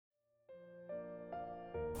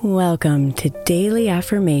Welcome to Daily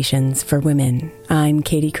Affirmations for Women. I'm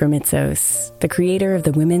Katie Kremitzos, the creator of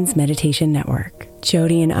the Women's Meditation Network.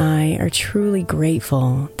 Jody and I are truly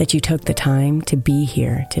grateful that you took the time to be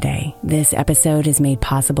here today. This episode is made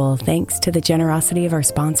possible thanks to the generosity of our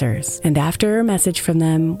sponsors. And after a message from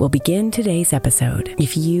them, we'll begin today's episode.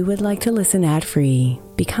 If you would like to listen ad-free,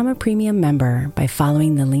 become a premium member by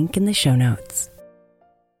following the link in the show notes.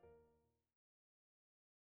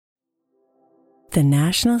 The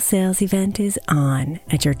national sales event is on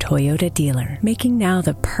at your Toyota dealer, making now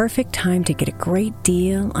the perfect time to get a great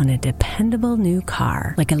deal on a dependable new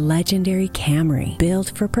car, like a legendary Camry,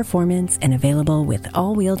 built for performance and available with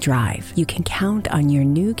all-wheel drive. You can count on your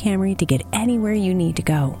new Camry to get anywhere you need to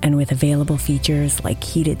go. And with available features like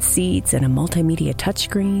heated seats and a multimedia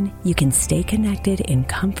touchscreen, you can stay connected in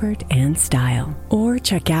comfort and style. Or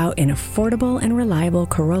check out an affordable and reliable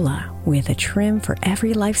Corolla with a trim for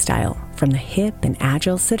every lifestyle, from the hip and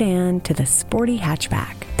agile sedan to the sporty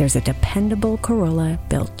hatchback. There's a dependable Corolla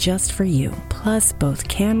built just for you. Plus, both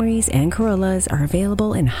Camrys and Corollas are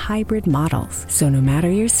available in hybrid models. So no matter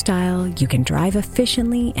your style, you can drive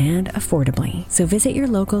efficiently and affordably. So visit your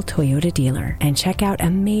local Toyota dealer and check out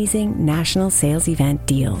amazing national sales event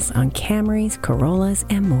deals on Camrys, Corollas,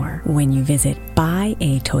 and more when you visit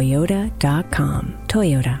buyatoyota.com.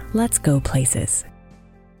 Toyota, let's go places.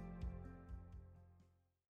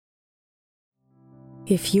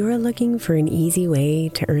 If you're looking for an easy way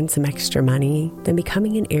to earn some extra money, then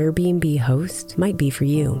becoming an Airbnb host might be for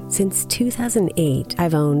you. Since 2008,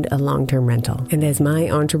 I've owned a long-term rental. And as my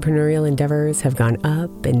entrepreneurial endeavors have gone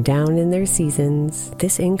up and down in their seasons,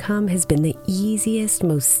 this income has been the easiest,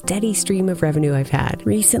 most steady stream of revenue I've had.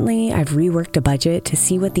 Recently, I've reworked a budget to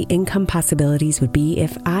see what the income possibilities would be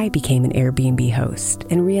if I became an Airbnb host,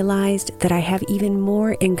 and realized that I have even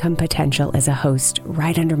more income potential as a host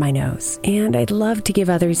right under my nose. And I'd love to give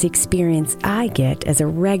others the experience I get as a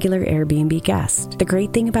regular Airbnb guest. The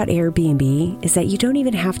great thing about Airbnb is that you don't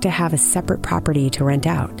even have to have a separate property to rent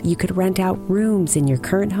out. You could rent out rooms in your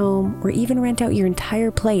current home, or even rent out your entire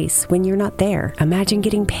place when you're not there. Imagine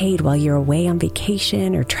getting paid while you're away on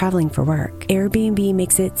vacation or traveling for work. Airbnb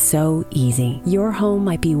makes it so easy. Your home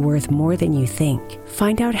might be worth more than you think.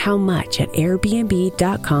 Find out how much at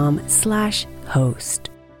airbnb.com/host.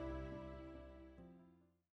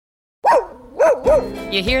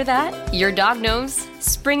 You hear that? Your dog knows.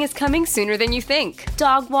 Spring is coming sooner than you think.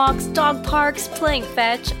 Dog walks, dog parks, playing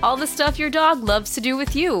fetch, all the stuff your dog loves to do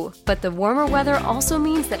with you. But the warmer weather also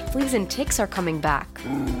means that fleas and ticks are coming back.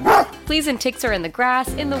 Fleas and ticks are in the grass,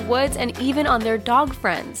 in the woods, and even on their dog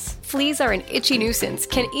friends. Fleas are an itchy nuisance,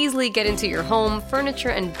 can easily get into your home, furniture,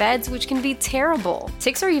 and beds, which can be terrible.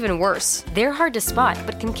 Ticks are even worse. They're hard to spot,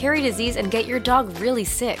 but can carry disease and get your dog really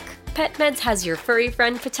sick. PetMeds has your furry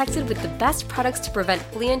friend protected with the best products to prevent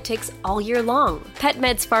flea and ticks all year long.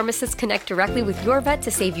 PetMeds pharmacists connect directly with your vet to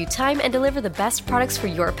save you time and deliver the best products for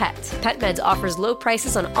your pet. PetMeds offers low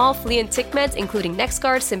prices on all flea and tick meds, including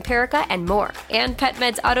NexGard, Simparica, and more. And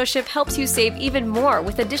PetMeds AutoShip helps you save even more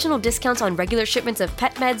with additional discounts on regular shipments of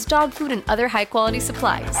pet meds, dog food, and other high-quality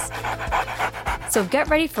supplies. So get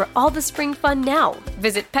ready for all the spring fun now.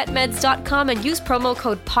 Visit petmeds.com and use promo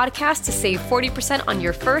code PODCAST to save 40% on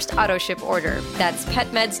your first AutoShip order. That's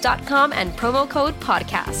petmeds.com and promo code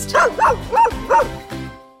PODCAST.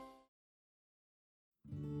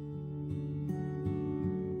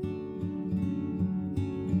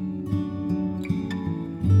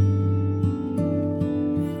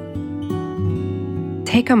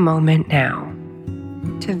 Take a moment now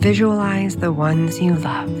to visualize the ones you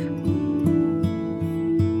love.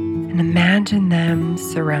 And imagine them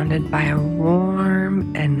surrounded by a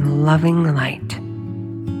warm and loving light.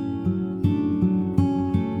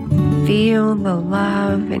 Feel the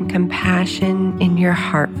love and compassion in your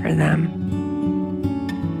heart for them.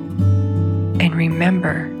 And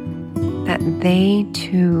remember that they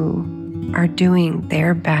too are doing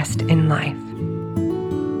their best in life.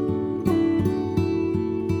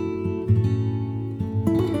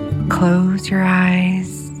 Close your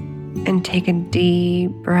eyes and take a deep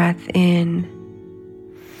breath in.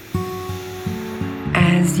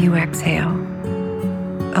 As you exhale,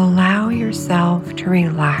 allow yourself to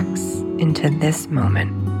relax into this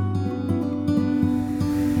moment.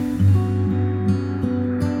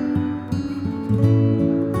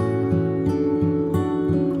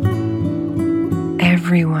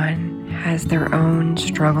 Everyone has their own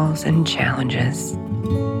struggles and challenges.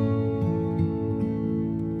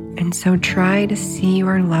 And so try to see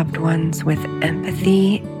your loved ones with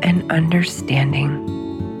empathy and understanding.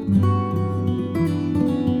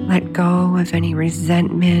 Let go of any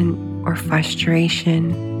resentment or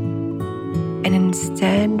frustration, and and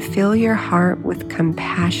instead fill your heart with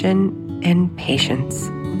compassion and patience.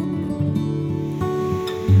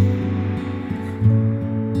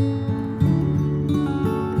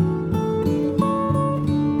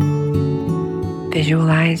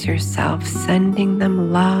 Visualize yourself sending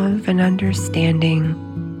them love and understanding,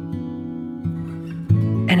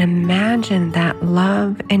 and imagine that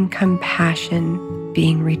love and compassion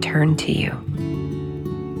being returned to you.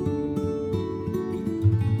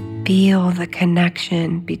 Feel the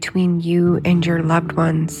connection between you and your loved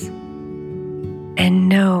ones, and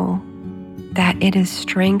know that it is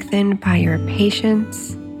strengthened by your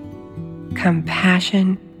patience,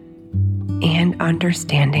 compassion, and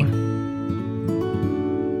understanding.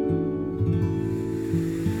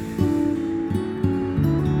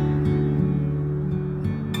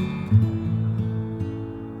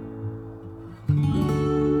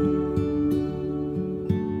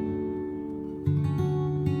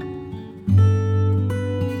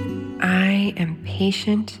 I am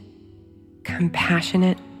patient,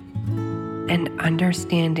 compassionate, and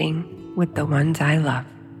understanding with the ones I love.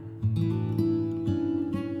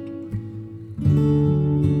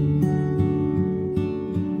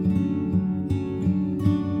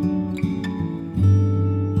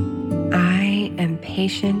 I am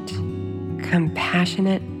patient,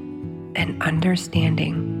 compassionate, and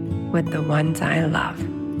understanding with the ones I love.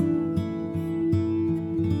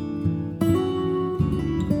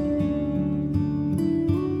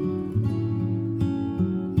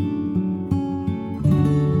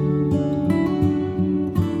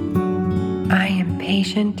 I am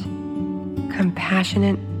patient,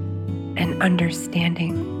 compassionate, and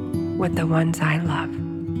understanding with the ones I love.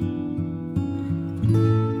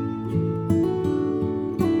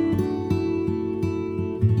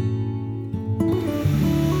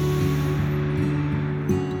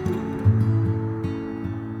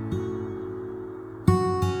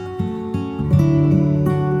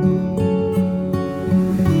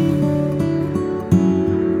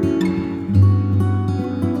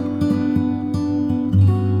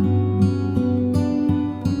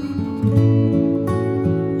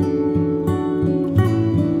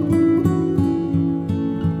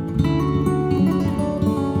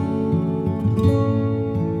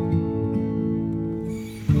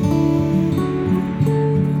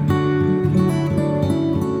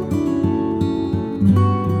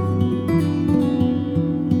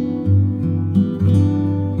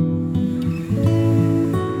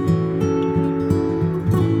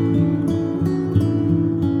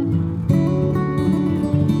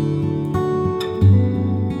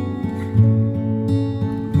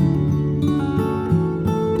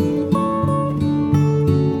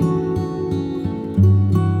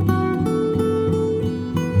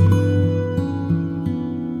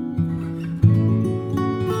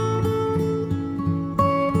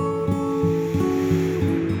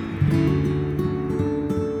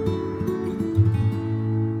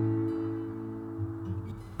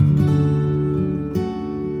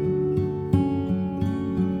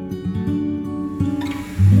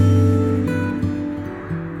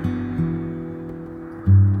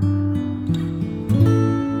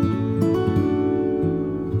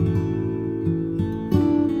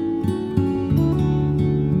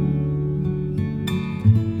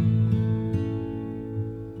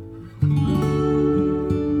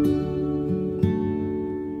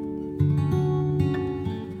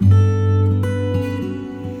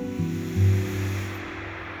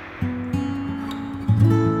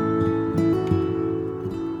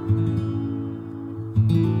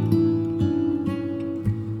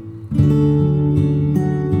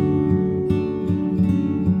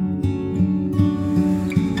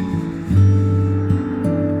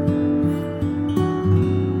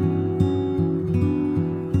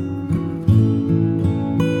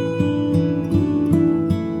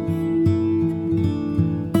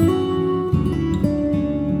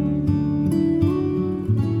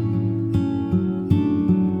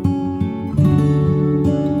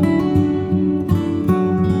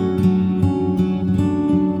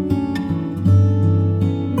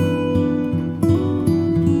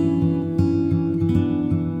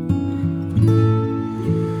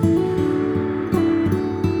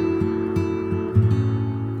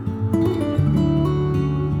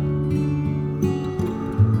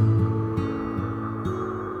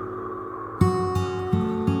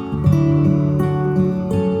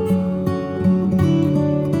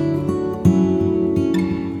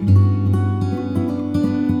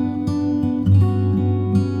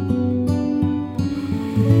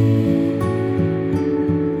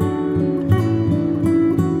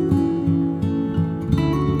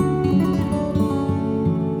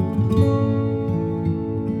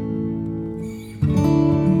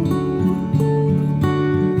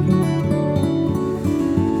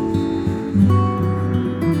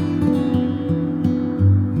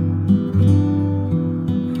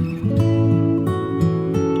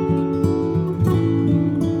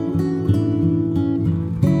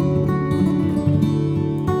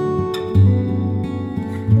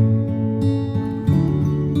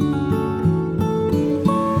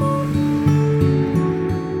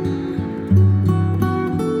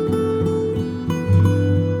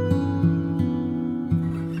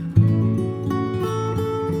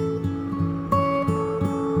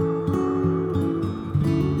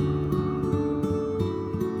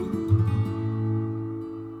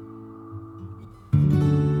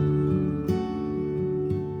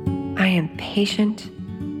 I am patient,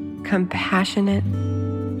 compassionate,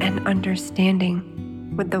 and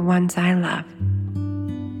understanding with the ones I love.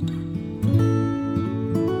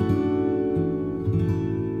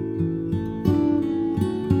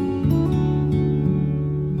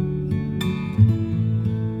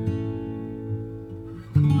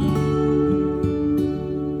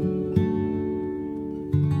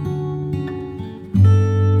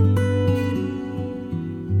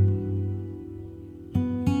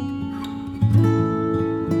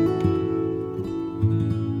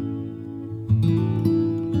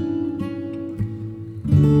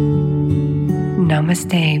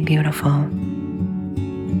 Namaste, beautiful.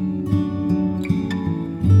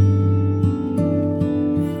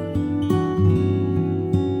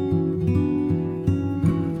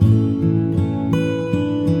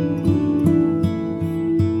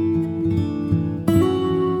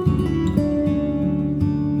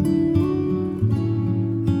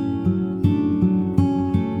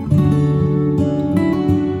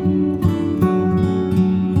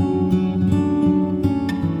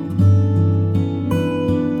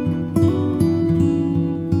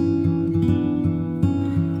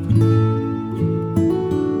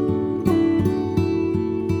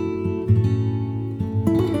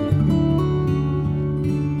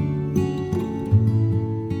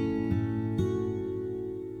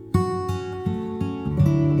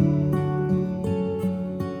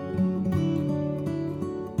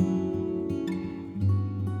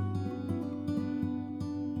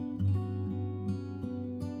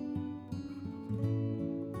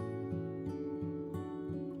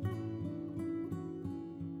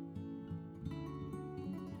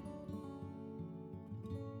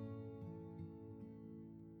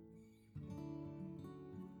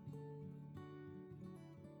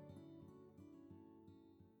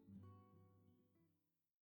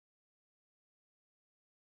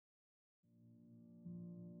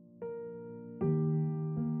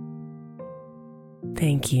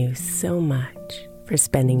 Thank you so much for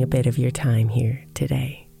spending a bit of your time here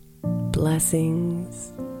today.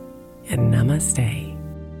 Blessings and namaste.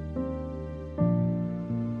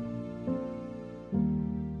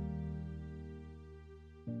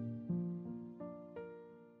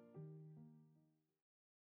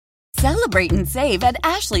 Celebrate and save at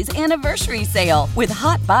Ashley's Anniversary Sale. With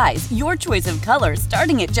Hot Buys, your choice of colors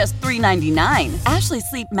starting at just $3.99. Ashley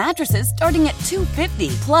Sleep mattresses starting at $2.50.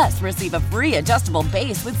 Plus, receive a free adjustable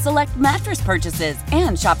base with select mattress purchases.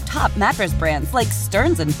 And shop top mattress brands like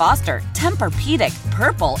Stearns & Foster, Tempur-Pedic,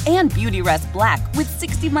 Purple, and Beautyrest Black with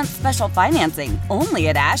 60-month special financing. Only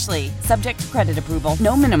at Ashley. Subject to credit approval.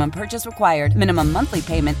 No minimum purchase required. Minimum monthly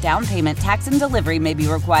payment, down payment, tax, and delivery may be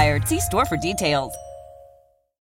required. See store for details.